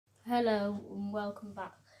Hello and welcome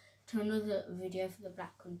back to another video for the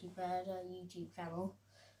Black Country Bird YouTube channel.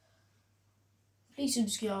 Please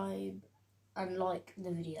subscribe and like the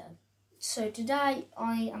video. So today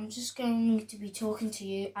I am just going to be talking to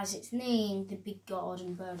you as it's named the Big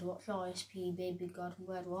Garden Birdwatch, RSPB Big Garden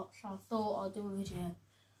Birdwatch. I thought I'd do a video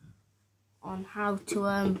on how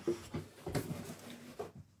to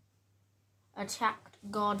attract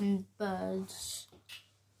garden birds.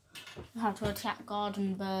 How to attract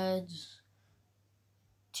garden birds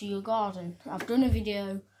to your garden. I've done a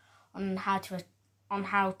video on I've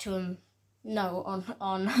done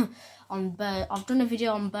a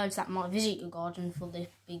video on birds that might visit your garden for the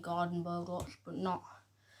Big Garden Birdwatch, but not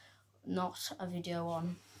a video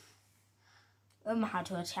on how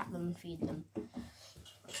to attract them and feed them.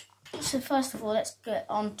 So first of all, let's get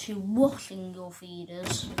on to washing your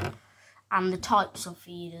feeders and the types of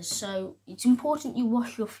feeders. So it's important you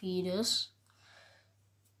wash your feeders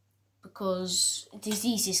because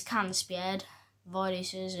diseases can spread,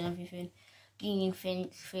 viruses and everything. Green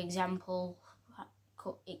finch, for example,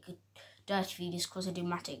 dirty feeders cause a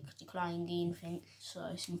dramatic decline in green finch, so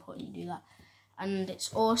it's important you do that. And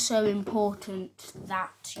it's also important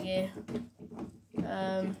that you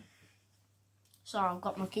sorry, I've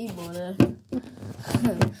got my keyboard there.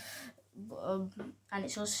 And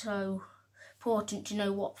it's also important to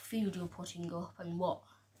know what food you're putting up and what.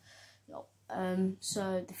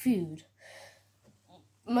 So the food.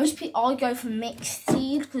 Most people, I go for mixed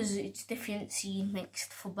seed because it's different seed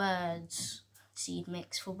mixed for birds, seed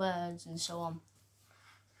mixed for birds, and so on.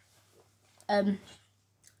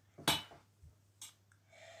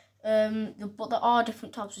 But there are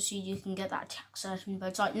different types of seed you can get that attract certain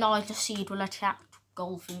birds. Like Niger seed will attract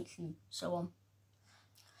goldfinch and so on.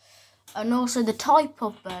 And also the type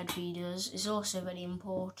of bird feeders is also very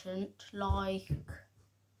important. Like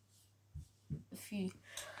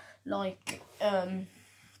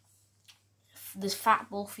there's fat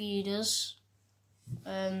ball feeders,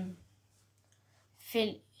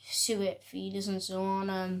 suet feeders, and so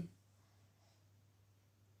on.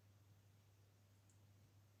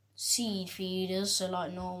 Seed feeders, so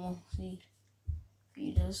like normal seed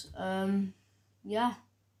feeders. Yeah.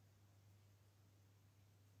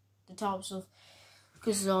 The types of,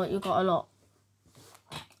 because you've got a lot,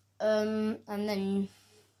 and then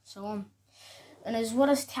so on. And as well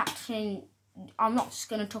as attracting, I'm not just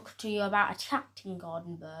going to talk to you about attracting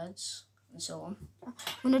garden birds and so on.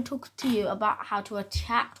 I'm going to talk to you about how to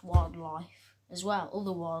attract wildlife as well,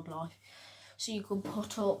 other wildlife. So you could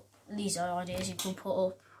put up, these are ideas, you could put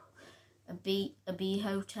up a bee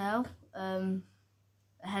hotel, a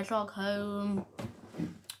hedgehog home.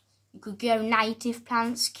 You could grow native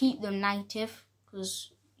plants, keep them native, because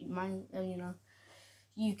you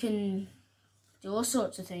can do all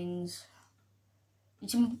sorts of things.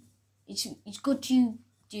 It's good to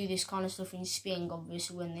do this kind of stuff in spring,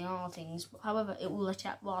 obviously, when there are things. But however, it will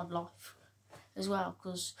attract wildlife as well,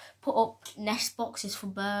 because put up nest boxes for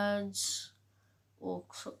birds, all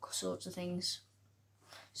sorts of things.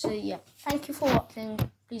 So yeah, thank you for watching.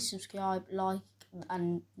 Please subscribe, like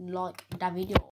that video.